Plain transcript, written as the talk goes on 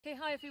Okay,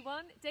 hi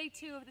everyone. Day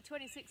 2 of the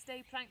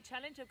 26-day plank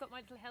challenge. I've got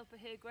my little helper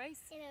here,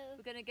 Grace. Hello.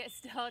 We're going to get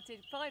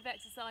started. 5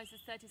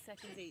 exercises, 30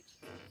 seconds each.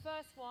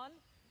 First one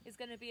is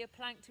going to be a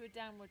plank to a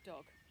downward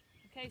dog.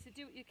 Okay, so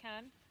do what you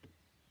can.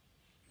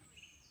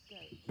 Go.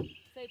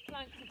 So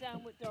plank to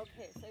downward dog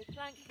here. So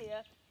plank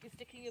here, you're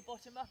sticking your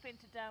bottom up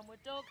into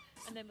downward dog,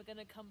 and then we're going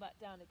to come back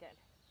down again.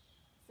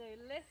 So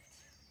lift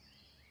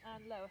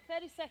and lower.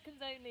 30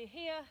 seconds only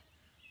here.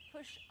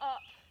 Push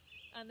up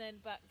and then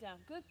back down.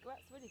 Good,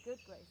 that's really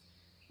good, Grace.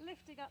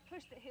 Lifting up,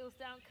 push the heels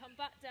down, come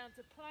back down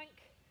to plank.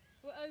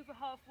 We're over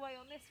halfway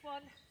on this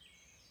one.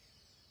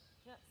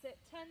 That's it,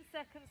 10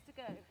 seconds to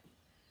go.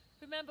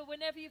 Remember,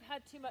 whenever you've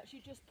had too much, you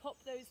just pop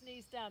those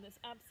knees down. That's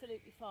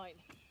absolutely fine.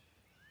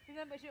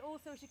 Remember, you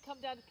also should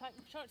come down to plank.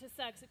 Try not to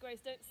sag, so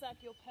Grace, don't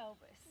sag your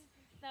pelvis.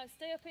 Now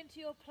stay up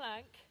into your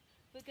plank.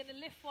 We're going to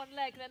lift one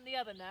leg, then the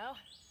other now.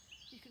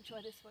 You can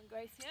try this one,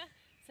 Grace, yeah?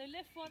 So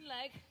lift one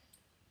leg,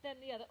 then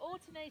the other.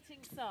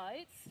 Alternating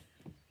sides,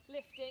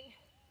 lifting.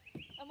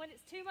 And when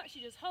it's too much,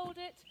 you just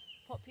hold it,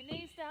 pop your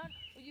knees down,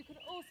 or you can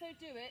also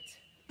do it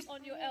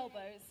on your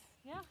elbows.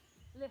 Yeah?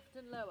 Lift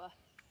and lower.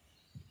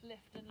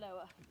 Lift and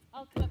lower.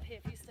 I'll come up here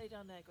if you stay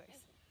down there,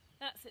 Grace.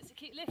 That's it. So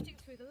keep lifting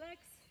through the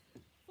legs.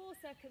 4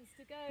 seconds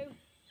to go.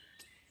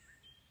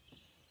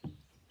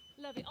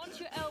 Lovely.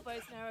 Onto your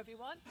elbows now,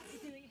 everyone.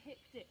 We're doing hip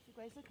dips. So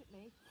Grace, look at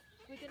me.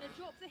 We're going to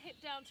drop the hip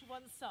down to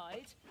one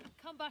side,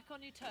 come back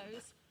on your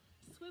toes,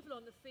 swivel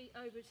on the feet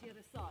over to the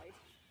other side.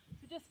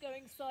 So just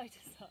going side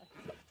to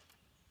side.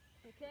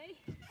 Okay?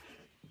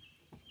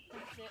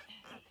 That's it.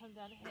 I'll come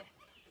down here.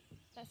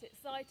 That's it.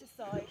 Side to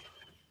side.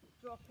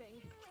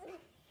 Dropping.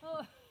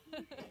 Oh.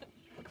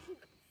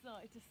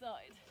 Side to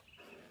side.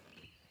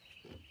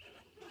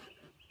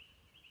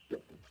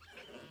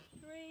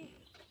 3,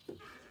 2, 1.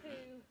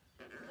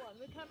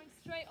 We're coming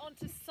straight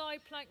onto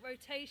side plank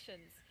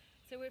rotations.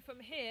 So we're from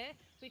here,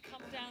 we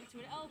come down to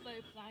an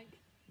elbow plank,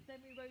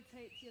 then we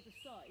rotate to the other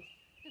side.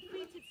 The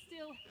feet are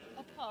still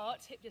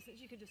apart, hip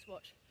distance. You can just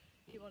watch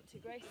if you want to,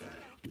 Grace.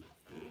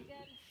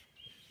 Again,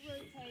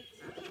 rotate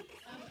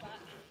and back.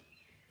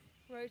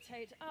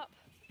 Rotate up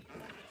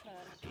and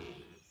return.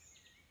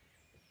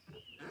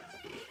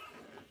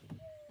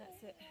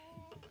 That's it.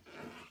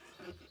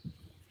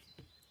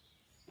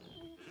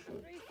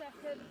 3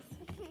 seconds.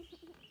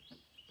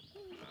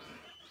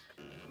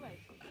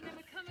 Great. And then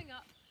we're coming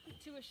up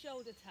to a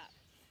shoulder tap.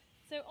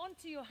 So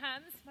onto your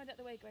hands. Mind out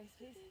the way, Grace,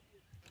 please.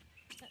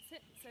 That's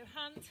it. So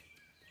hand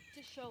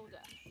to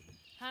shoulder,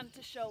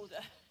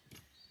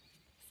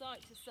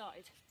 side to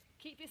side.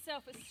 Keep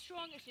yourself as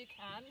strong as you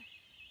can.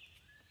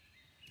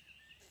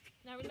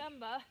 Now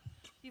remember,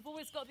 you've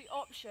always got the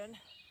option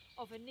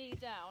of a knee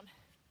down.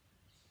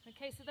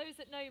 Okay, so those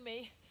that know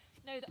me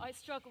know that I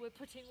struggle with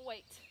putting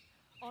weight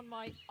on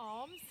my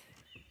arms,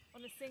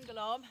 on a single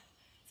arm.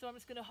 So I'm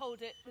just going to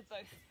hold it with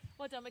both.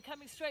 Well done. We're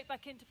coming straight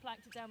back into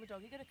plank to downward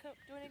dog. You're going to do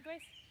it in,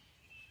 Grace?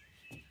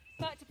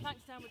 Back to plank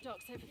to downward dog.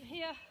 So from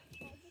here,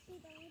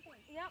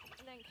 yeah,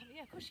 and then come,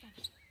 yeah, of course you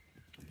can.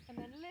 And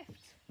then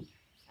lift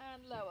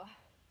and lower.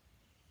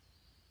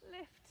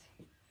 Lift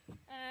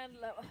and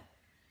lower.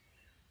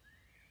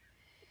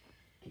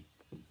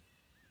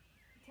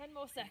 10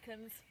 more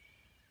seconds.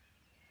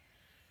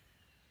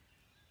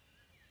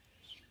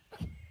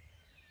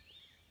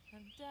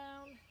 And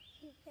down.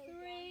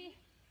 3,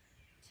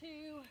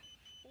 2,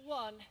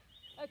 1.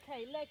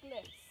 Okay, leg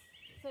lifts.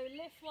 So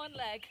lift one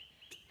leg,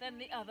 then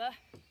the other.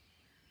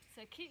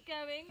 So keep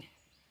going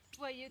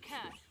where you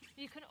can.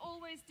 You can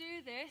always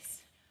do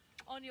this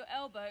on your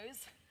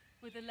elbows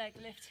with a leg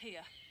lift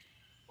here.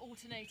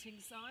 Alternating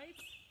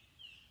sides.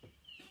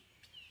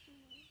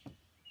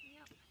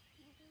 Yep.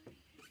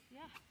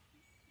 Yeah.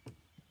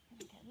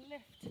 And again,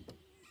 lift.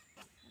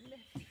 And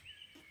lift.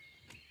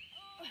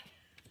 Oh.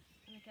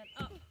 And again,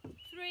 up.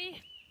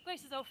 3.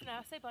 Grace is off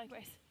now. Say bye,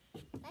 Grace.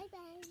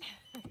 Bye-bye.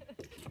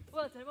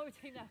 Well done. What are we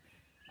doing now?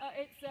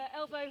 It's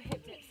elbow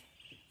hip dips.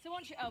 So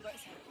onto your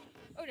elbows.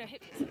 Oh no,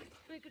 hip dips.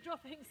 We're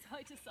dropping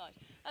side to side.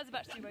 That's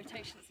about to do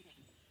rotations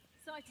again.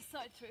 Side to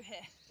side through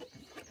here.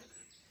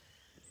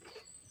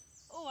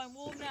 Oh, I'm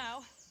warm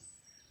now.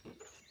 I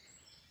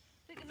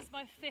think this is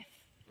my 5th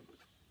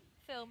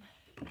film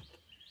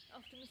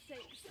after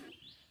mistakes,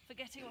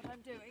 forgetting what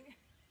I'm doing.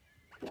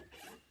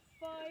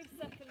 5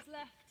 seconds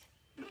left.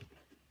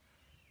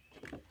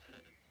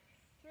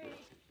 3,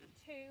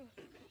 2,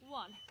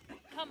 1.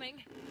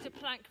 Coming to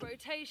plank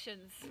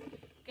rotations.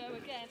 Go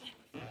again.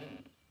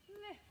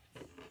 Lift.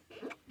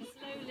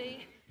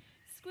 Slowly.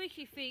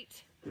 Squeaky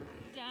feet.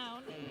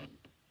 Down.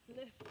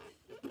 Lift.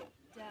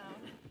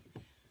 Down.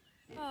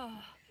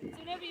 Oh. So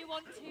whenever you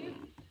want to,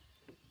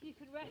 you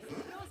can rest. You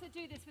can also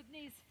do this with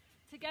knees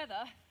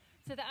together,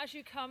 so that as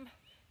you come,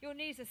 your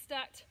knees are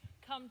stacked,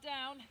 come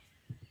down,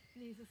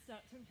 knees are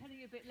stacked. I'm telling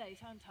you a bit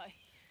late, aren't I?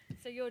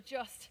 So you're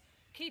just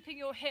keeping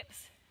your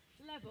hips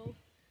level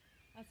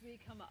as we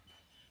come up.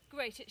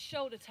 Great, it's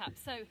shoulder tap.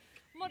 So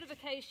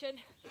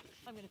modification,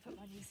 I'm going to put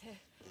my knees here.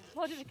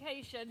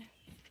 Modification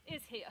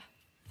is here.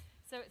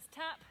 So it's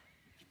tap,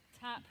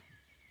 tap,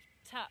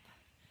 tap,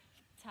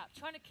 tap.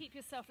 Trying to keep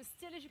yourself as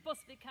still as you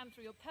possibly can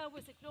through your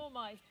pelvis. Ignore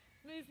my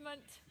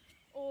movement,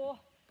 or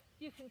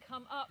you can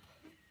come up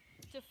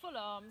to full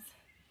arms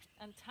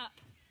and tap,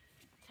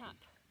 tap,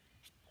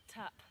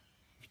 tap,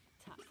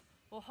 tap.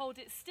 Or hold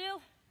it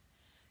still,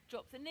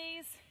 drop the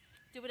knees,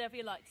 do whatever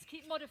you like. Just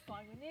keep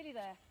modifying. We're nearly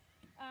there,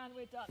 and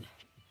we're done.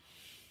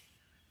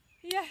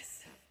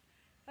 Yes,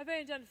 I've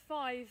only done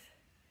 5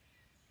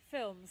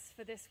 films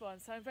for this one,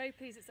 so I'm very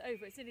pleased it's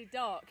over. It's nearly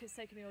dark. It's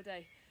taken me all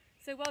day.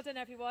 So well done,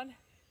 everyone.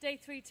 Day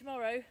 3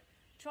 tomorrow.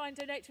 Try and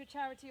donate to a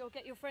charity or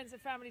get your friends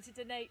and family to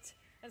donate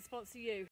and sponsor you.